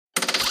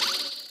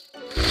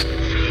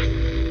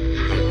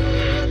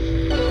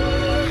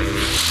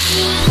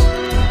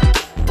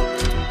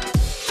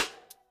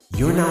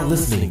now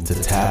listening to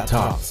Tab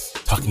Talks,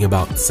 talking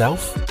about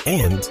self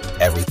and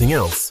everything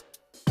else.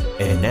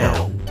 And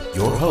now,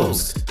 your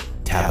host,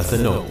 Tabitha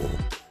Noble.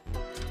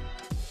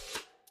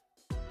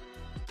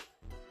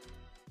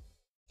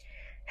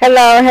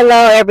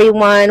 Hello,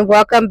 everyone.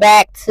 Welcome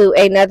back to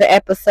another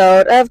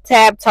episode of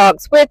Tab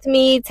Talks with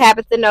me,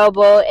 Tabitha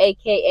Noble,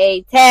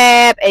 aka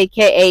Tab,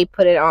 aka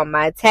Put It On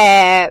My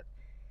Tab.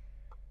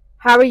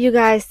 How are you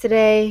guys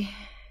today?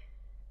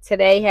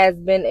 Today has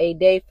been a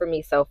day for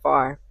me so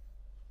far.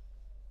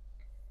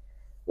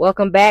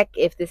 Welcome back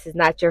if this is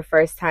not your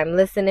first time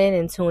listening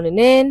and tuning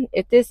in.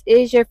 If this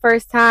is your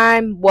first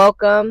time,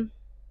 welcome.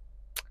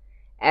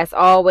 As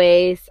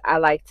always, I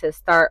like to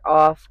start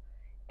off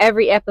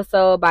every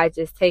episode by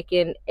just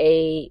taking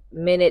a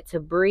minute to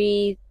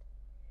breathe,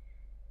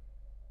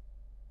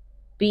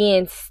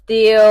 being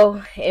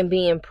still, and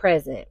being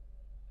present.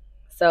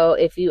 So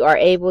if you are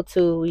able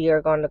to, we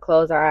are going to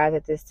close our eyes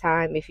at this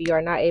time. If you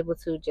are not able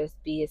to,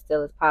 just be as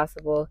still as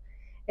possible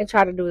and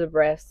try to do the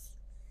breaths.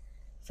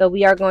 So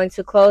we are going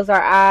to close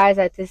our eyes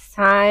at this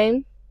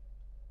time.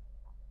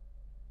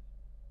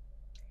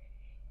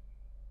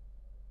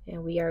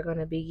 And we are going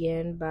to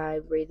begin by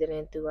breathing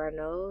in through our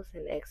nose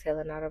and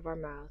exhaling out of our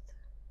mouth.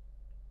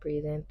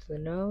 Breathe in through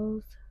the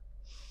nose.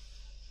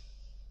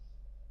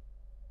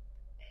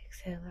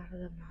 Exhale out of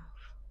the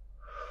mouth.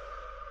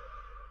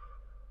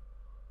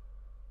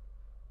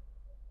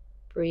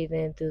 Breathe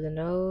in through the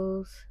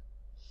nose.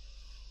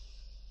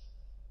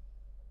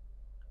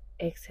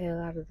 Exhale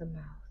out of the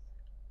mouth.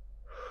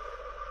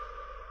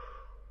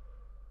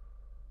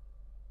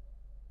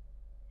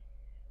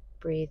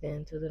 Breathe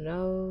in through the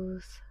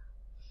nose.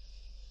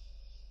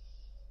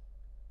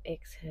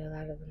 Exhale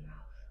out of the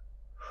mouth.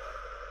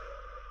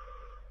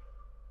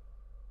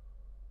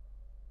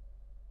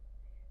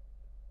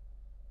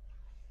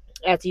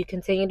 As you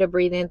continue to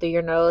breathe in through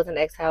your nose and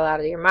exhale out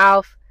of your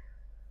mouth,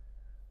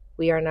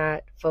 we are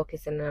not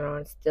focusing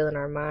on still in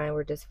our mind.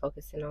 We're just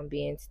focusing on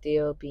being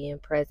still, being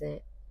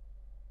present,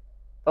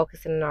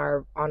 focusing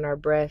on our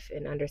breath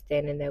and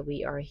understanding that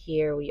we are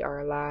here, we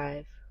are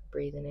alive.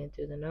 Breathing in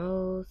through the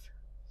nose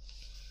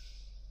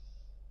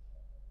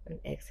and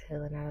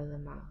exhaling out of the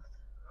mouth.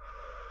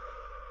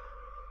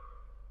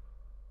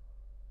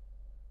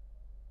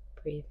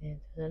 Breathe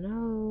in through the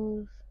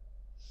nose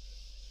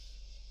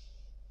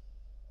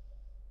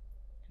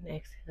and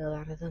exhale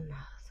out of the mouth.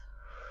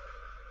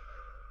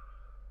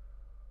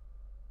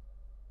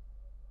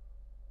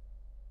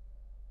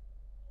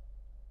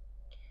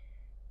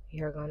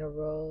 We are going to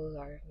roll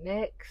our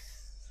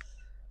necks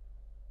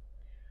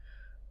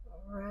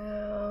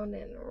around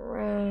and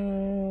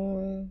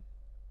around.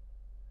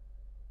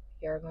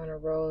 We are going to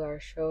roll our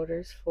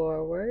shoulders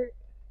forward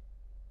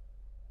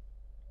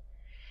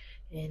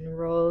and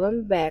roll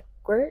them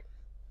backward.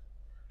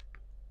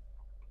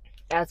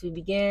 As we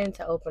begin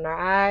to open our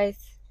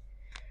eyes,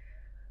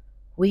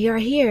 we are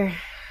here.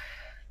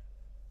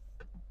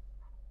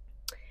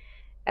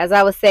 As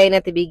I was saying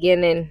at the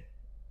beginning,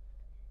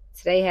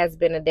 today has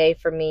been a day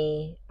for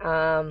me.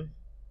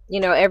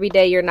 Every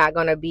day you're not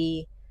going to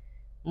be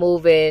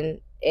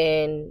moving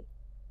in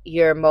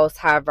your most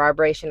high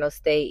vibrational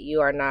state.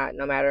 You are not,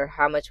 no matter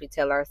how much we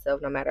tell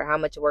ourselves, no matter how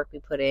much work we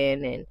put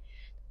in and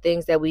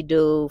things that we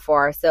do for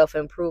our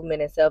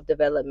self-improvement and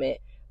self-development.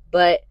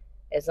 But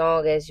as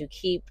long as you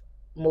keep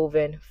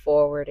moving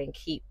forward and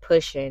keep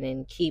pushing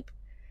and keep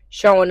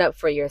showing up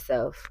for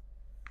yourself.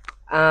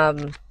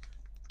 I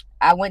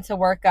went to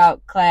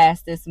workout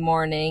class this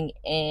morning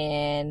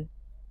and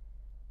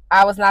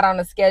I was not on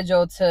the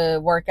schedule to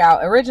work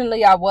out.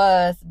 Originally I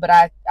was, but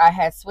I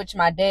had switched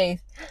my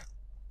days.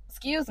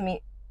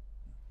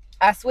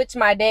 I switched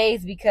my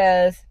days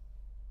because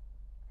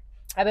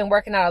I've been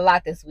working out a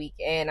lot this week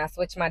and I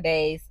switched my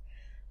days.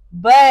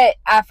 But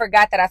I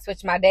forgot that I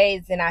switched my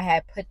days and I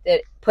had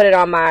put it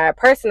on my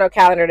personal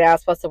calendar that I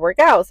was supposed to work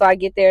out. So I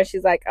get there and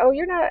she's like, "Oh,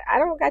 I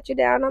don't got you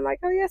down." I'm like,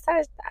 "Oh, yes,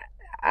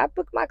 I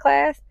booked my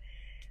class."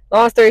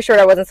 Long story short,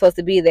 I wasn't supposed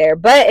to be there.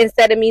 But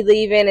instead of me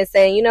leaving and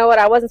saying, "You know what,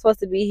 I wasn't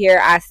supposed to be here,"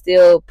 I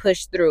still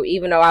pushed through.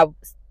 Even though I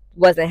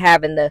wasn't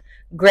having the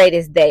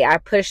greatest day, I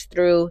pushed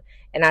through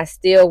and I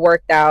still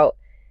worked out.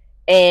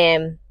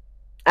 And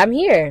I'm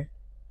here.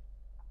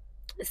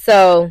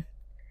 So,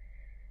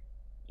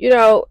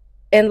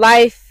 in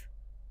life,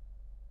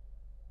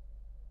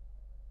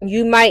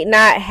 you might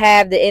not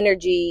have the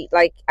energy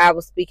like I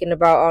was speaking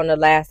about on the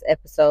last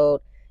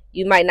episode.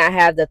 You might not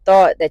have the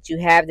thought that you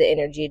have the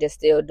energy to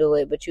still do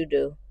it, but you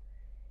do.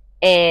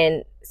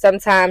 And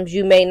sometimes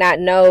you may not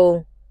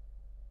know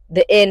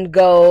the end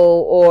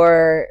goal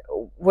or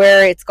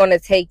where it's going to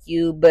take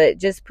you, but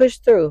just push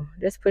through.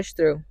 Just push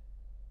through.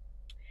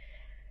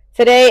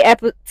 Today's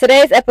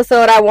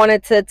episode, I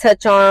wanted to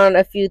touch on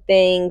a few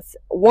things.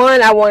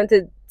 One, I wanted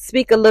to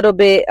speak a little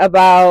bit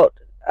about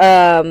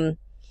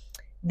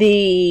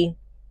the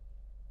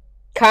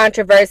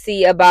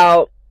controversy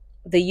about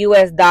the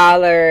U.S.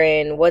 dollar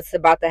and what's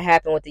about to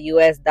happen with the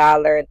U.S.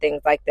 dollar and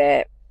things like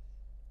that.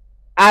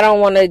 I don't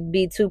want to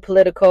be too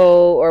political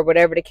or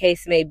whatever the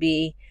case may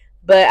be,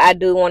 but I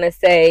do want to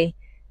say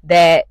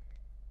that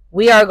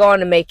we are going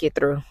to make it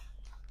through.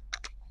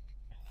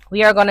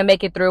 We are going to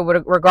make it through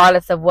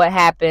regardless of what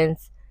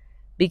happens.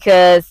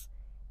 Because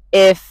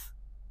if,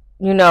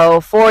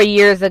 4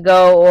 years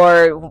ago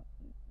or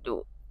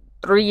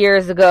 3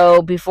 years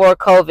ago before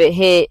COVID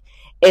hit,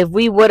 if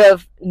we would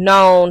have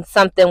known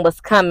something was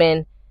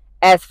coming,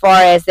 as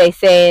far as they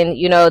saying,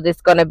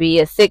 there's going to be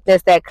a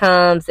sickness that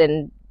comes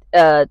and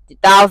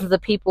thousands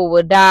of people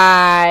will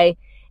die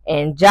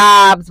and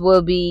jobs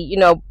will be,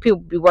 people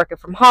will be working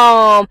from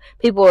home,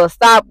 people will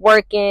stop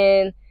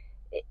working.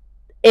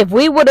 If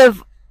we would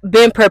have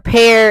been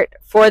prepared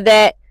for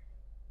that,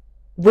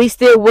 we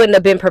still wouldn't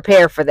have been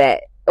prepared for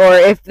that. Or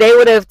if they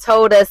would have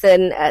told us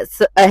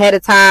ahead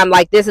of time,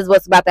 like, this is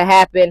what's about to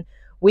happen,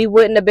 we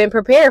wouldn't have been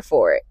prepared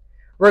for it.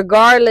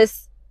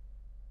 Regardless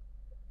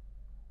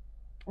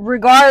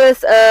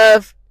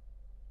of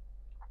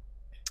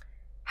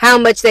how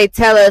much they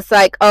tell us,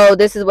 like, oh,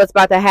 this is what's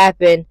about to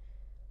happen,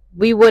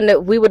 we would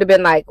have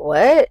been like,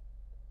 what?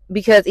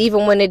 Because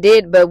even when it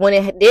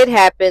did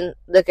happen,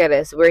 look at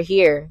us, we're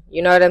here.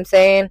 You know what I'm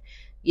saying?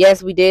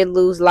 Yes, we did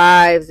lose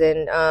lives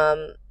and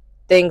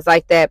things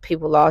like that.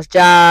 People lost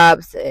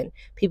jobs and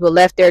people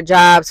left their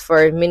jobs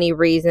for many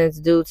reasons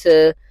due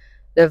to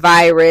the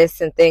virus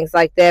and things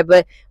like that.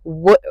 But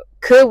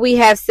could we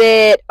have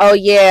said, oh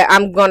yeah,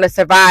 I'm going to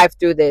survive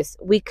through this?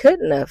 We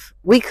couldn't have.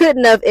 We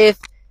couldn't have if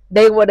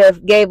they would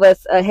have gave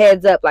us a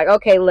heads up, like,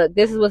 okay, look,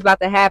 this is what's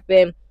about to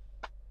happen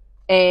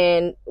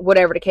and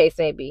whatever the case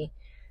may be.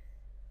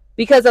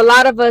 Because a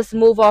lot of us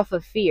move off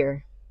of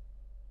fear.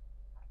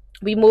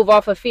 We move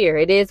off of fear.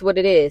 It is what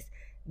it is.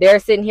 They're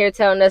sitting here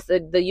telling us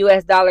that the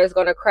US dollar is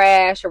going to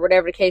crash or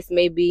whatever the case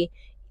may be.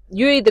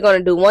 You're either going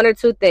to do one or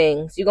two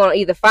things. You're going to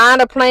either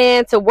find a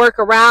plan to work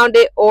around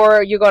it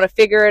or you're going to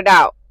figure it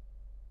out.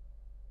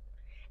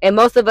 And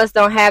most of us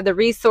don't have the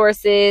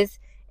resources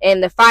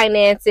and the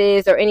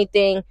finances or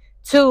anything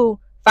to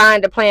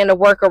find a plan to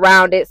work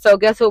around it. So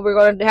guess what we're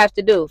going to have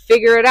to do?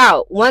 Figure it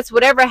out. Once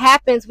whatever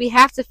happens, we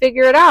have to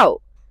figure it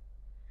out.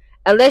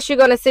 Unless you're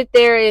going to sit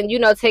there and,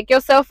 take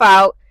yourself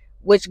out,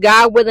 which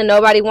God willing,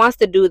 nobody wants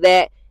to do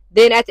that.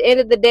 Then at the end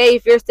of the day,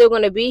 if you're still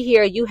going to be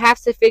here, you have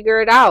to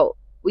figure it out.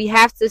 We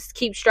have to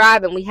keep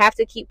striving. We have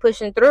to keep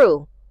pushing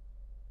through.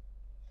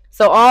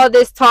 So all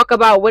this talk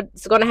about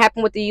what's going to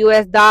happen with the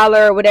US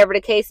dollar or whatever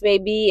the case may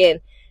be,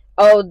 and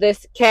oh,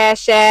 this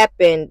Cash App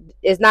and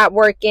is not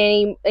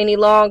working any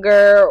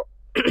longer.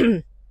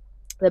 The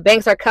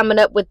banks are coming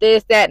up with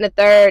this, that, and the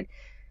third.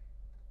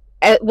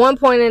 At one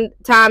point in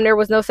time, there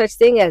was no such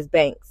thing as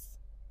banks.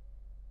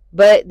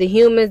 But the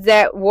humans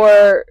that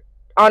were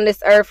on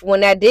this earth,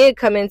 when that did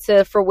come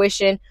into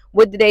fruition,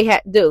 what did they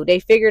do? They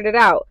figured it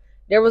out.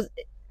 There was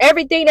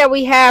everything that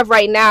we have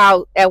right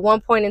now. At one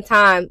point in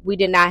time, we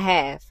did not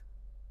have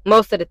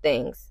most of the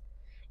things.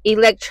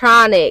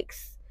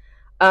 Electronics,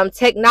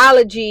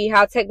 technology,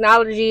 how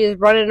technology is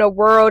running the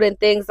world and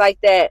things like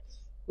that.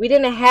 We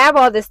didn't have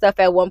all this stuff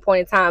at one point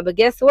in time. But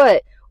guess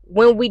what?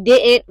 When we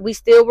didn't, we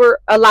still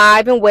were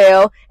alive and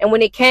well. And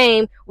when it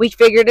came, we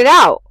figured it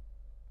out.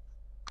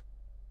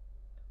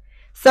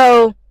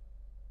 So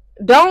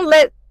don't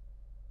let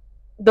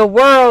the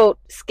world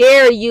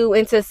scare you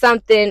into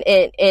something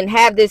and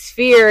have this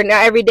fear.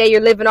 Now every day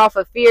you're living off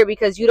of fear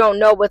because you don't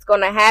know what's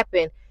going to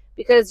happen.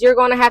 Because you're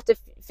going to have to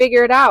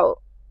figure it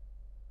out.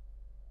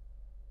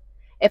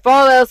 If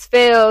all else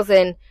fails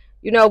and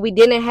we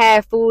didn't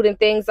have food and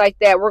things like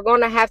that, we're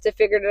going to have to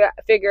figure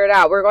it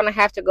out. We're going to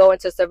have to go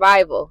into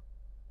survival.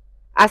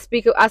 I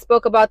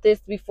spoke about this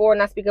before,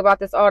 and I speak about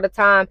this all the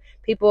time.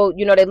 People,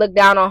 they look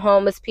down on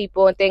homeless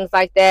people and things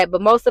like that.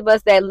 But most of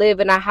us that live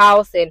in a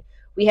house and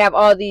we have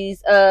all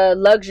these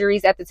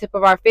luxuries at the tip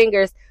of our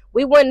fingers,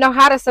 we wouldn't know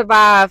how to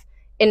survive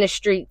in the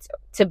streets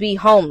to be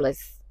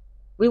homeless.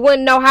 We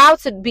wouldn't know how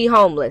to be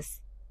homeless.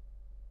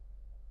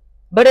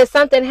 But if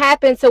something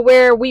happened to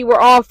where we were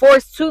all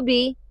forced to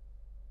be,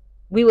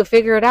 we would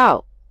figure it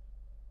out.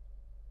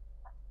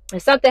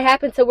 If something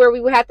happened to where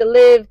we would have to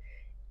live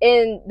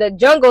in the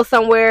jungle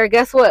somewhere,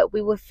 guess what?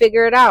 We would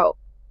figure it out.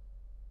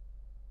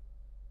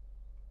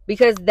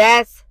 Because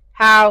that's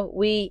how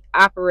we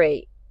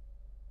operate.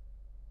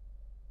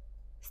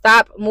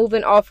 Stop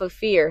moving off of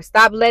fear.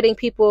 Stop letting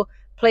people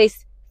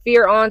place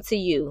fear onto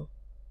you.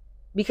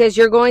 Because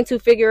you're going to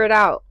figure it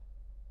out.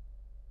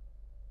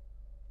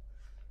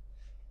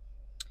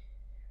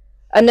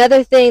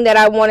 Another thing that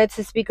I wanted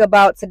to speak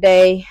about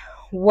today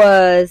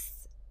was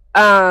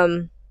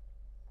about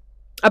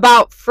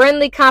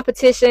friendly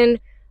competition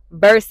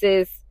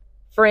versus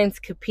friends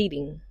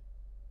competing.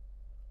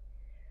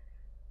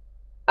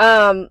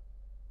 There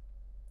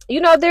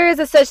is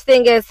a such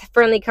thing as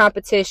friendly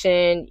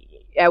competition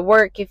at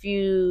work. If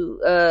you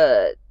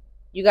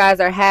guys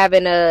are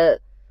having a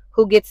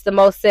who gets the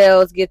most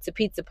sales gets a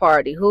pizza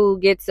party, who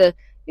gets a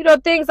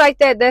things like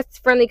that, that's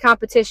friendly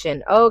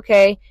competition.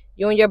 Okay,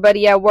 you and your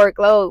buddy at work,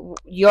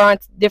 you're on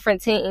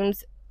different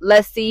teams.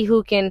 Let's see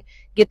who can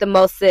get the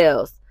most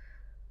sales.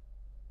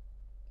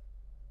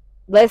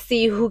 Let's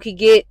see who could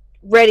get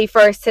ready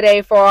first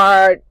today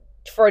for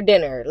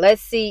dinner.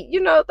 Let's see,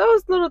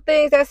 those little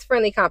things, that's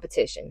friendly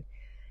competition.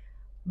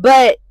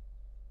 But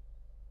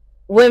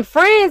when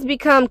friends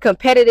become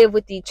competitive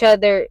with each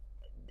other,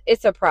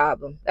 it's a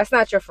problem. That's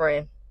not your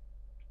friend.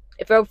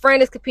 If your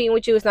friend is competing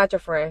with you, it's not your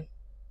friend.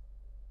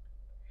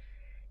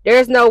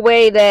 There's no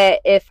way that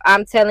if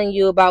I'm telling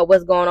you about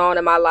what's going on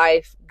in my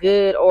life,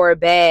 good or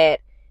bad,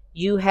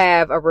 you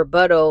have a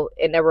rebuttal,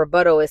 and a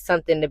rebuttal is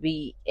something to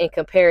be in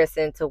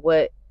comparison to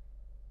what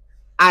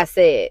I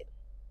said.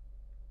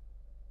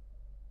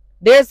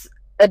 There's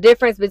a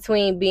difference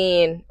between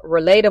being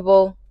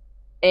relatable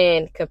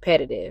and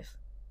competitive.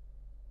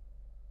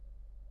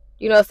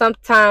 You know,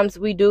 sometimes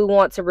we do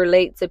want to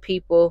relate to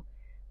people,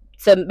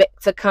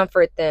 to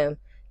comfort them,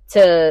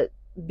 to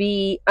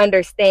be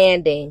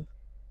understanding.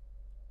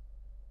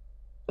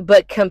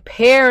 But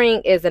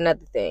comparing is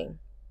another thing.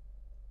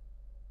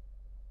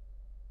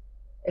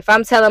 If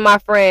I'm telling my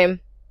friend,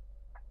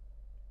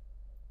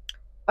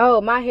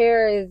 oh, my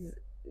hair is,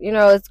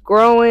 it's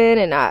growing,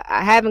 and I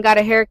haven't got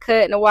a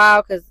haircut in a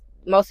while, because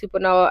most people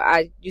know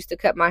I used to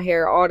cut my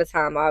hair all the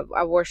time.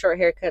 I wore short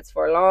haircuts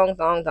for a long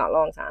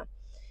time.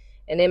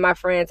 And then my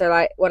friends are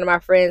like, one of my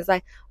friends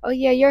like, oh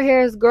yeah, your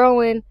hair is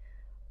growing.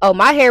 Oh,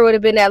 my hair would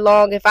have been that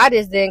long if I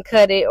just didn't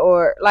cut it.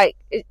 Or like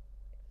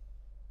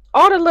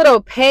all the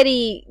little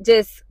petty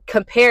just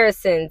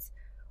comparisons.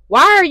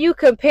 Why are you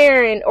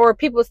comparing? Or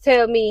people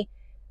tell me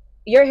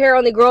your hair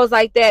only grows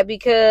like that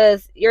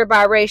because you're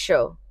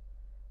biracial.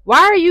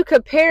 Why are you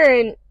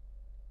comparing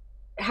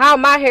how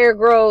my hair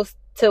grows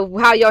to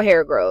how your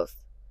hair grows?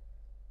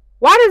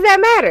 Why does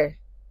that matter?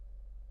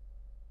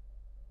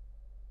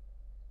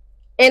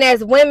 And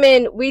as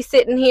women, we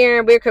sitting here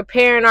and we're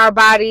comparing our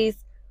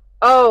bodies.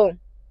 Oh,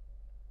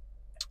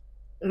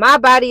 my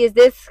body is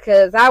this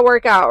because I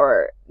work out,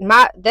 or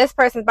this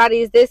person's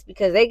body is this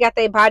because they got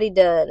their body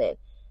done. And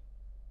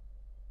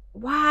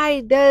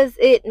why does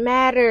it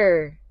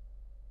matter?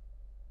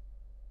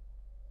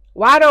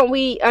 Why don't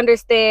we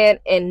understand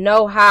and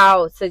know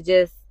how to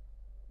just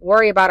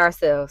worry about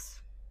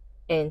ourselves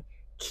and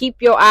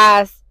keep your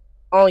eyes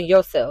on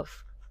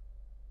yourself?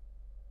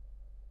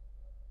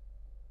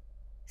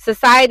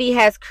 Society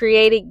has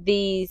created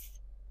these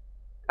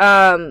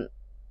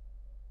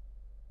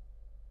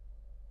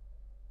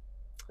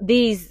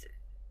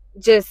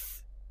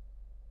just,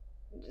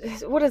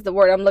 what is the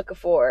word I'm looking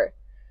for?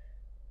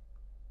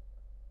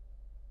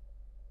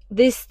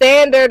 This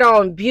standard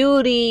on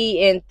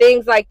beauty and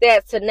things like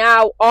that. So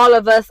now all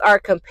of us are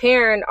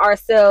comparing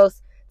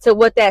ourselves to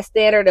what that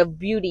standard of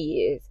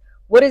beauty is.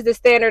 What is the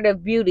standard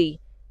of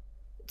beauty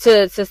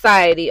to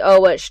society?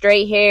 Oh, what?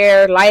 Straight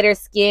hair, lighter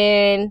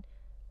skin,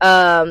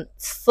 a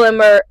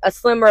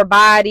slimmer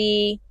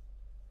body.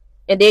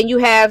 And then you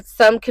have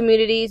some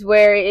communities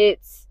where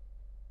it's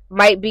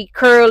might be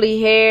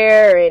curly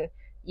hair and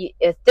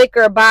a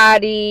thicker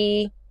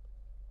body,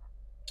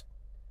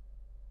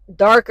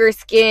 darker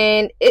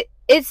skin.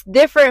 It's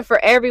different for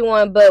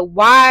everyone, but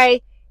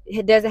why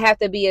does it have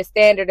to be a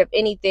standard of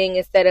anything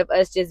instead of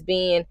us just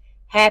being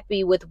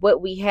happy with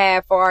what we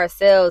have for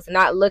ourselves,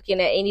 not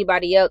looking at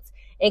anybody else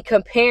and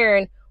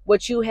comparing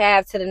what you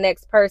have to the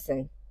next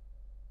person?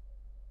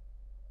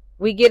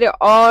 We get it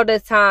all the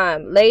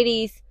time.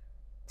 Ladies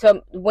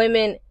to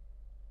women,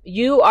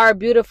 you are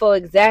beautiful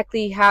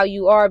exactly how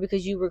you are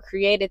because you were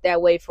created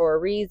that way for a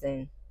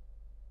reason.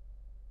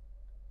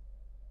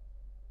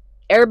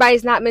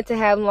 Everybody's not meant to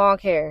have long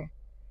hair.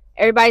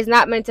 Everybody's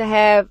not meant to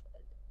have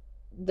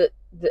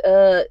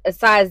a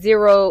size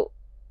 0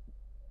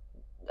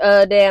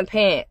 damn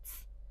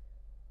pants.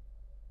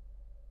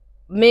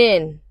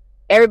 Men,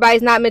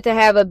 everybody's not meant to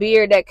have a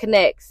beard that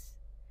connects.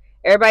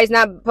 Everybody's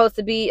not supposed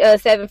to be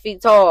 7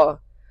 feet tall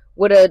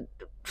with a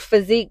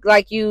physique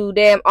like you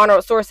damn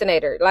Arnold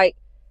Schwarzenegger. Like,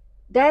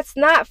 that's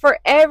not for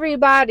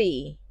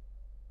everybody.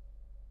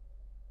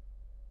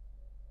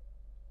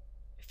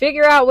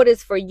 Figure out what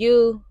is for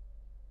you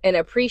and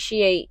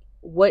appreciate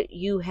what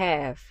you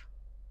have.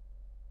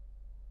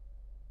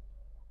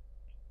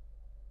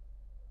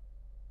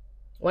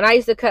 When I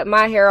used to cut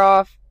my hair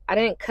off, I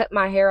didn't cut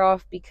my hair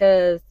off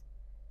because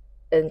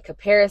in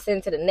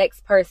comparison to the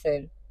next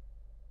person,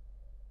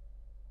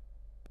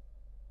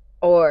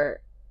 or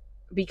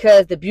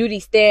because the beauty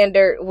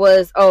standard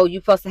was, oh,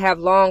 you're supposed to have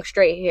long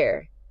straight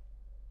hair.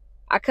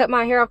 I cut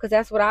my hair off because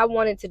that's what I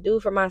wanted to do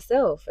for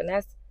myself, and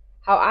that's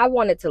how I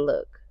wanted to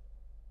look.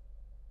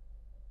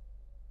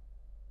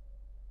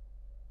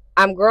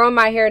 I'm growing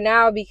my hair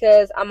now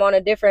because I'm on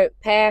a different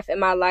path in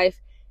my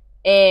life,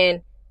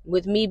 and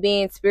with me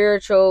being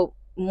spiritual,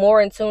 more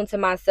in tune to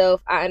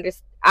myself,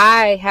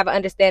 I have an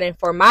understanding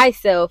for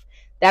myself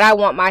that I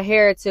want my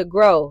hair to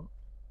grow,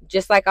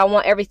 just like I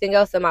want everything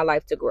else in my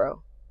life to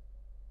grow.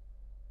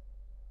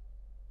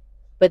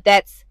 But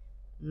that's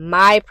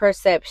my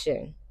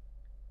perception.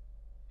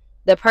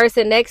 The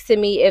person next to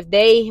me, if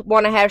they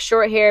want to have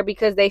short hair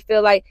because they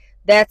feel like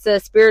that's a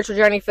spiritual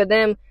journey for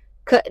them,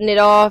 cutting it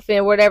off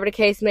and whatever the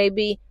case may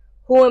be,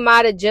 who am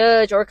I to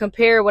judge or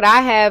compare what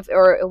I have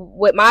or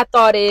what my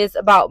thought is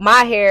about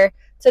my hair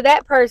to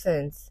that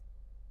person's?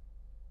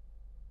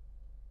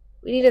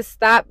 We need to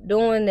stop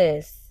doing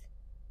this.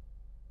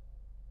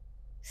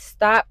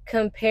 Stop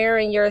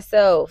comparing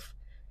yourself.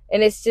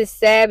 And it's just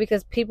sad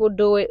because people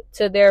do it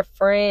to their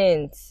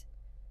friends,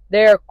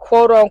 their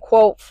quote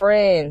unquote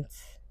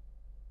friends.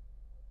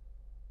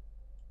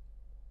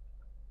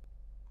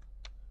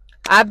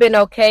 I've been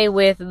okay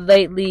with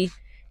lately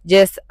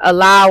just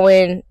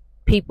allowing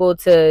people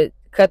to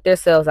cut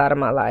themselves out of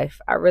my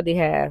life. I really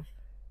have.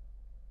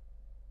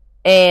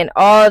 And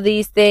all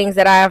these things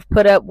that I've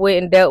put up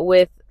with and dealt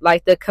with,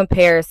 like the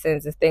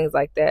comparisons and things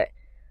like that,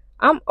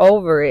 I'm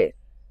over it.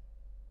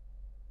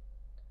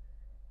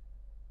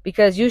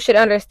 Because you should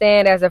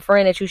understand as a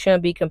friend that you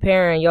shouldn't be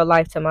comparing your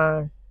life to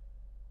mine.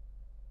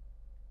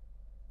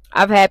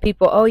 I've had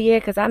people, oh yeah,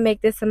 because I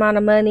make this amount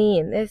of money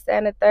and this, that,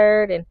 and the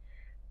third. And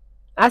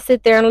I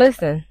sit there and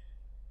listen.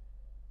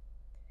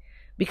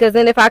 Because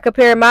then if I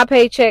compare my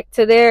paycheck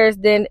to theirs,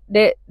 then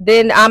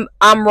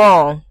I'm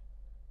wrong.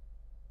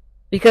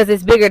 Because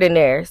it's bigger than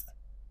theirs.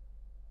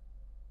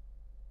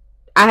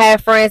 I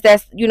have friends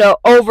that's,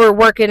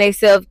 overworking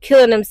themselves,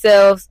 killing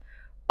themselves.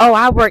 Oh,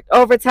 I worked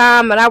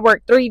overtime and I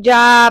worked 3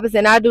 jobs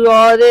and I do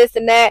all this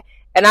and that,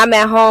 and I'm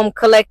at home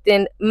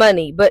collecting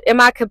money. But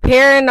am I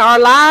comparing our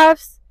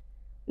lives?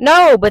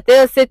 No, but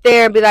they'll sit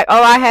there and be like,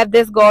 oh, I have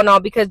this going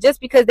on. Because just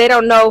because they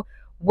don't know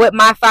what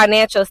my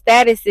financial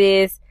status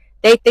is,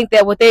 they think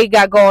that what they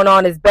got going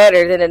on is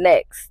better than the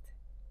next.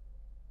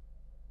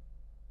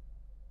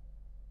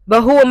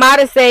 But who am I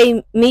to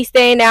say me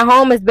staying at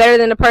home is better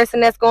than the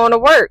person that's going to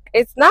work?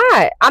 It's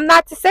not. I'm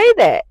not to say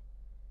that.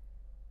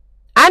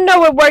 I know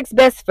what works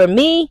best for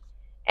me,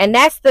 and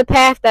that's the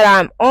path that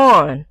I'm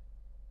on.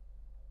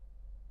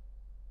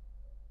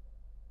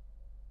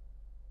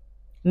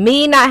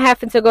 Me not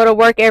having to go to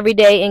work every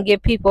day and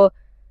give people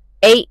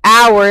 8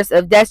 hours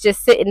of that's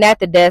just sitting at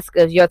the desk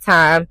of your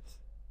time.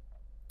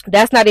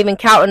 That's not even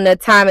counting the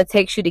time it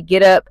takes you to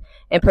get up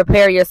and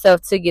prepare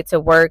yourself to get to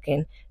work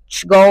and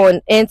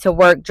going into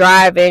work,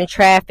 driving,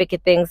 traffic,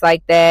 and things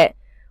like that.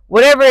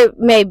 Whatever it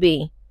may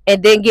be.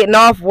 And then getting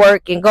off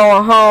work and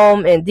going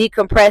home and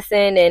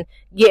decompressing and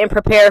getting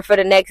prepared for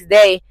the next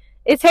day.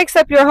 It takes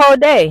up your whole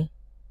day.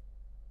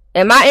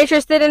 Am I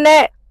interested in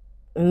that?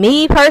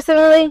 Me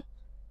personally?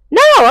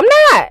 No, I'm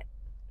not.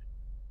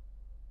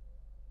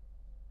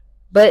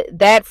 But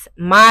that's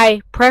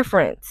my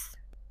preference.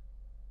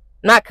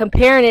 I'm not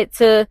comparing it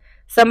to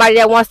somebody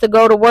that wants to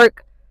go to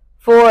work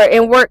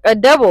and work a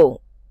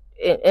double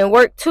and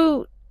work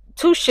two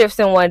shifts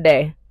in one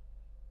day.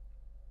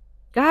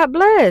 God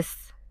bless.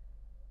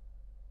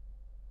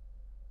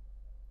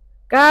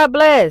 God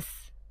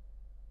bless.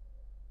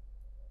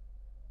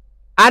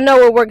 I know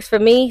what works for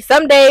me.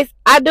 Some days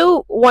I'll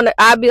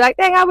be like,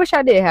 dang, I wish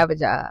I did have a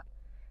job.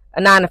 A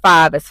 9 to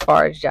 5 as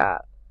far as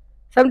job.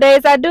 Some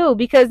days I do,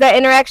 because that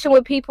interaction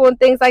with people and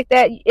things like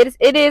that,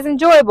 it is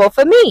enjoyable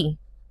for me.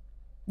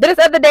 There's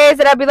other days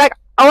that I'll be like,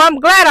 oh, I'm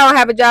glad I don't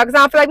have a job because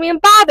I don't feel like being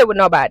bothered with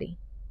nobody.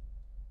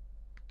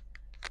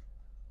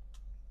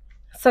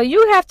 So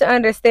you have to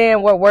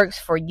understand what works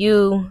for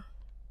you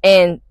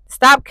and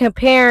stop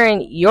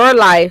comparing your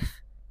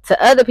life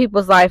to other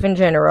people's life in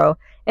general,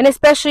 and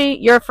especially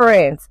your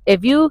friends.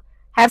 If you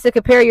have to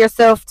compare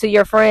yourself to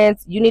your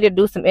friends, you need to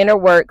do some inner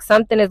work.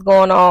 Something is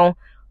going on.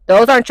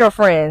 Those aren't your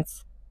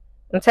friends.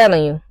 I'm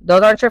telling you,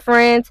 those aren't your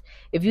friends.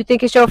 If you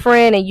think it's your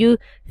friend and you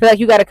feel like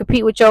you got to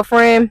compete with your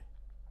friend,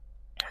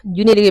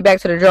 you need to get back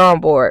to the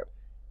drawing board,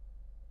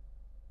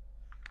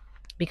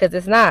 because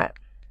it's not.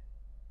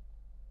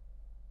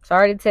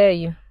 Sorry to tell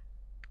you.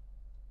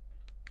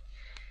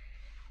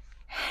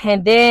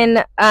 And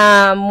then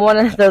one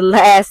of the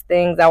last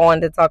things I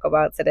wanted to talk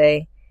about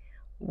today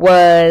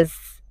was,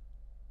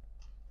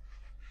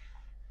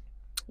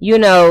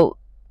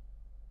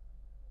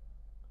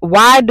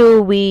 why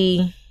do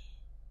we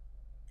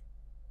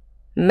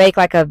make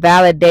like a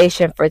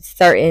validation for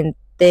certain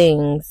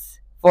things?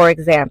 For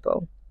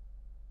example,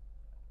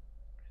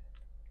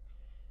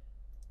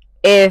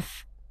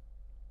 if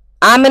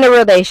I'm in a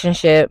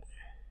relationship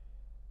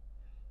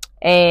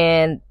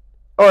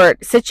or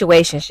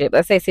situationship,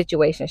 let's say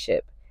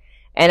situationship,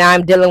 and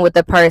I'm dealing with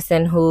a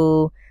person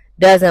who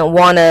doesn't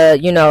want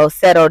to,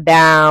 settle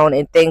down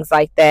and things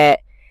like that,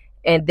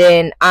 and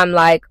then I'm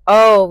like,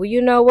 oh,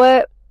 you know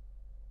what?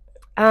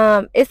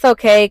 It's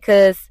okay,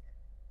 because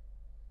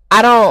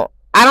I don't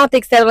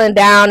think settling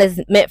down is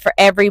meant for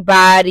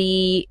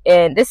everybody.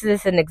 And this is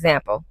just an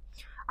example.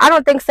 I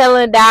don't think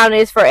settling down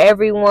is for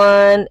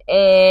everyone,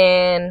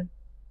 and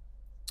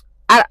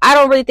I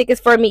don't really think it's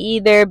for me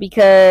either,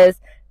 because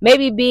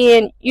maybe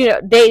being,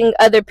 dating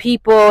other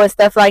people and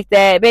stuff like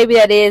that, maybe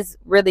that is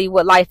really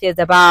what life is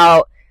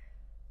about.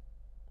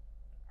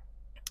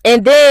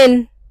 And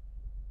then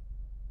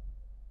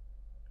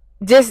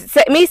just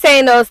me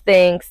saying those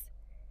things,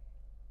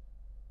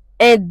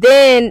 and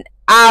then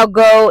I'll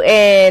go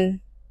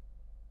and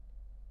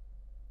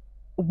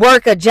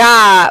work a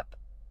job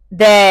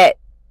that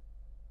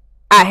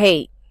I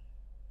hate.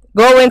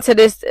 Go into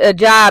this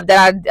job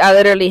that I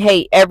literally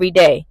hate every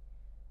day.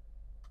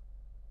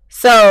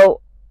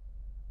 So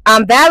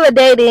I'm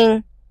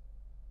validating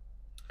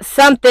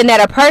something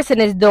that a person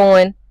is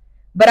doing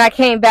But I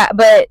came back.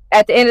 But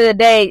at the end of the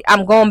day,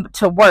 I'm going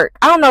to work.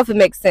 I don't know if it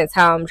makes sense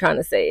how I'm trying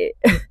to say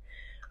it.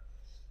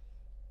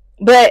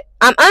 But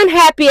I'm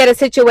unhappy at a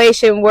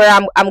situation where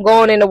I'm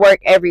going into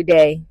work every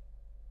day.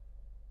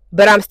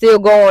 But I'm still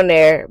going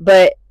there.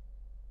 But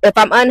if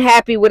I'm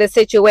unhappy with a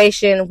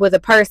situation with a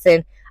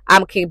person,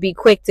 I can be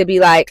quick to be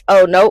like,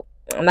 oh, nope,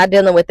 I'm not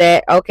dealing with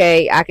that.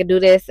 Okay, I can do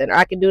this and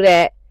I can do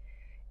that.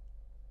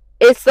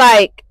 It's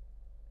like,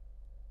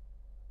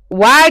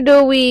 why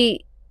do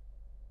we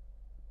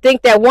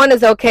think that one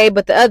is okay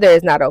but the other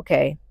is not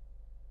okay?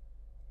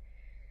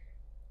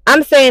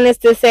 I'm saying this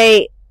to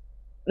say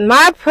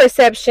my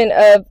perception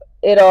of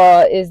it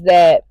all is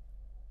that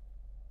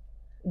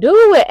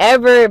do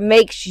whatever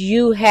makes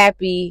you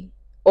happy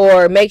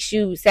or makes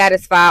you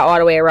satisfied all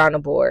the way around the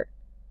board.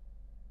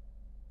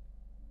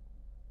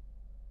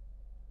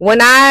 When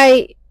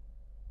I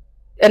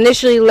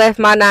initially left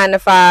my 9 to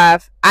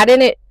 5, I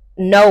didn't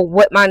know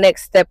what my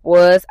next step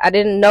was. I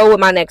didn't know what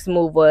my next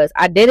move was.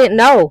 I didn't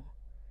know.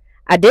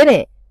 I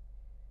didn't.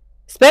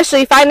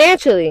 Especially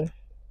financially.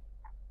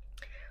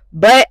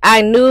 But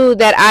I knew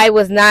that I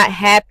was not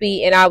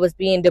happy and I was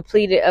being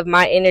depleted of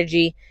my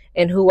energy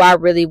and who I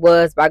really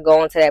was by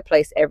going to that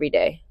place every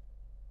day.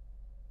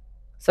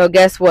 So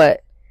guess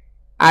what?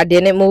 I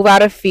didn't move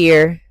out of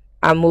fear.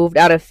 I moved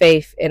out of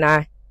faith and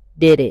I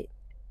did it.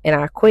 And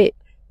I quit.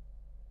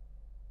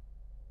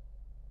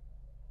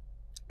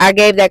 I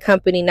gave that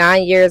company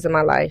 9 years of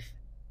my life.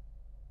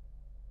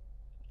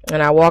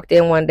 And I walked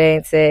in one day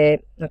and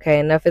said, okay,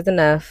 enough is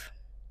enough.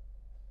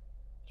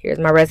 Here's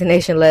my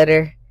resignation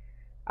letter.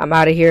 I'm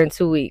out of here in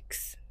 2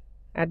 weeks.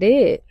 I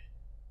did.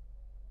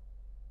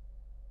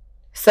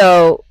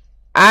 So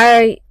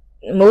I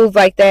move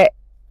like that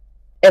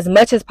as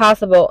much as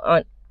possible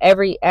on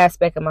every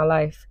aspect of my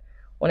life.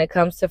 When it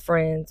comes to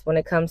friends, when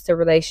it comes to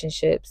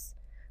relationships,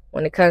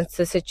 when it comes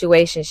to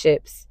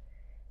situationships.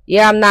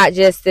 Yeah, I'm not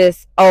just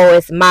this, oh,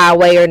 it's my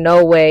way or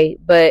no way,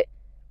 but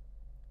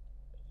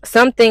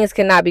some things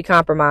cannot be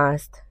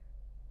compromised.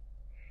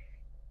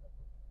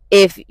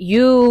 If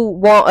you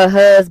want a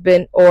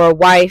husband or a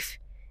wife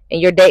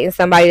and you're dating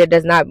somebody that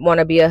does not want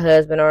to be a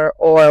husband or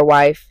a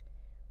wife,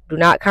 do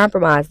not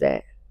compromise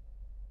that.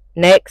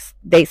 Next,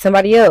 date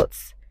somebody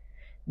else.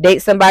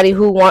 Date somebody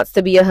who wants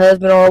to be a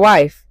husband or a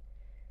wife.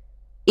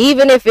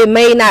 Even if it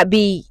may not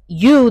be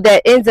you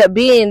that ends up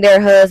being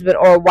their husband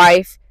or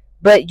wife,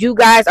 but you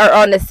guys are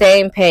on the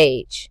same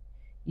page.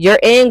 Your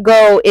end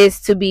goal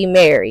is to be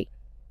married.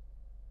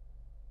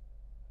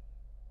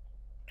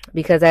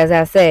 Because as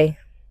I say,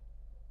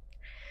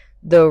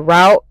 the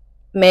route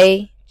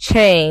may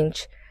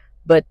change,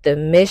 but the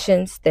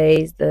mission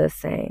stays the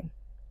same.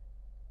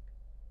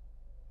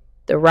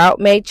 The route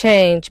may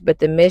change, but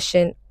the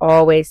mission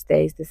always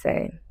stays the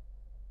same.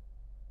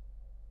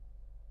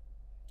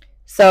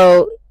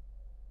 So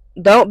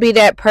don't be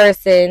that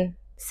person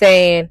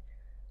saying,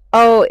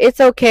 oh, it's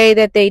okay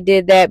that they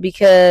did that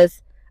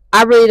because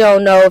I really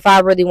don't know if I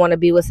really want to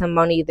be with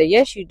someone either.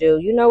 Yes, you do.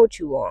 You know what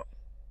you want.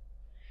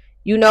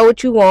 You know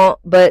what you want,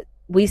 but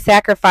we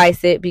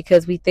sacrifice it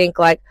because we think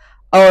like,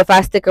 oh, if I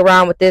stick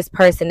around with this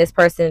person,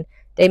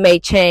 they may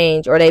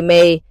change, or they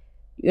may,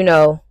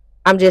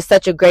 I'm just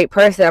such a great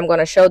person. I'm going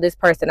to show this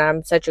person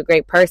I'm such a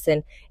great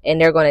person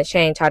and they're going to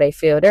change how they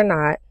feel. They're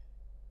not.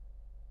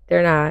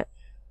 They're not.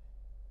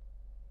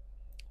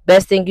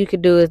 Best thing you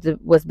could do is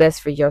what's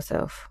best for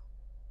yourself.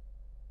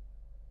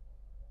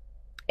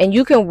 And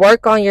you can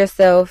work on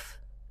yourself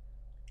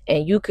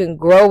and you can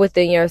grow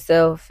within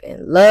yourself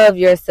and love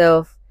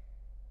yourself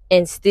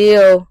and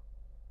still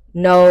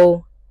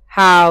know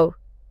how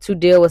to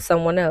deal with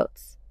someone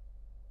else.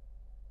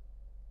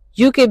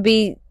 You could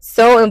be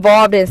so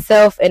involved in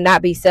self and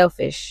not be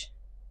selfish.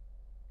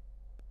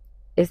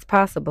 It's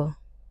possible.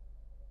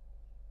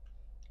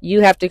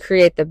 You have to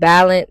create the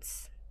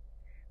balance,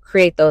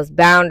 create those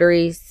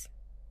boundaries,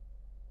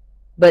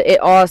 but it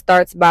all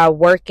starts by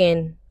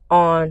working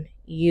on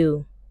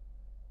you,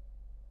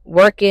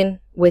 working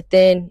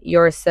within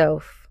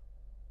yourself.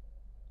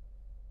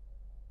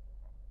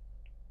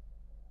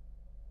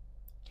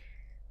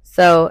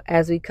 So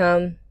as we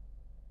come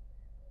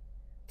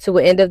to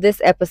the end of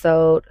this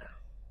episode,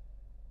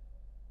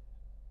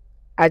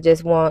 I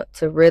just want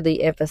to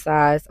really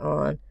emphasize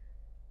on,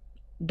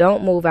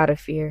 don't move out of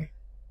fear.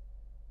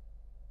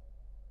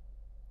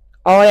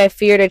 All that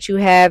fear that you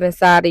have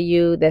inside of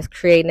you that's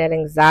creating that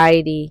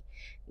anxiety,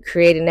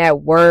 creating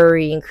that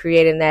worry, and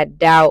creating that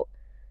doubt,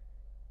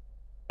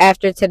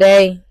 after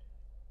today,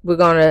 we're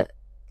going to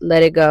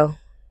let it go.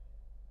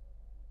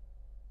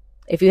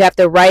 If you have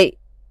to write,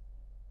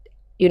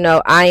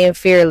 I am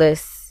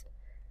fearless,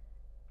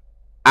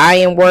 I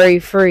am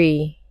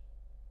worry-free,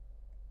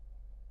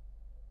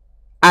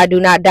 I do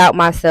not doubt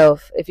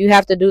myself. If you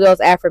have to do those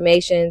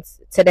affirmations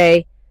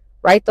today,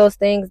 write those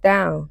things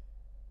down.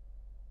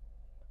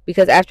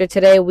 Because after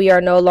today, we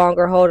are no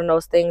longer holding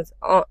those things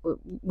on.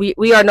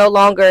 We are no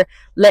longer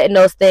letting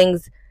those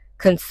things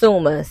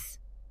consume us.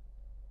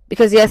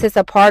 Because yes, it's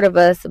a part of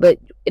us, but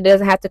it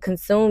doesn't have to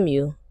consume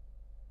you.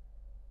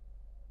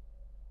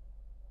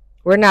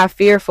 We're not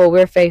fearful,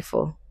 we're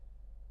faithful.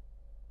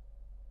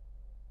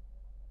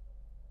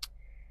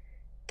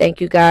 Thank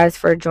you guys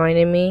for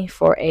joining me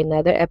for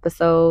another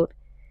episode,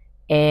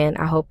 and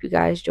I hope you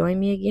guys join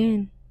me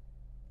again.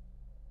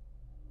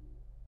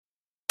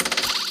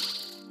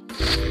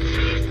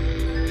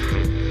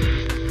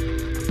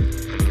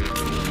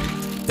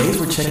 Thanks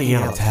for checking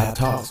out Tab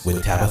Talks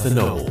with Tabitha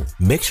Noble.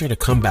 Make sure to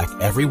come back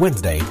every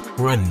Wednesday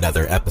for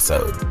another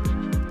episode.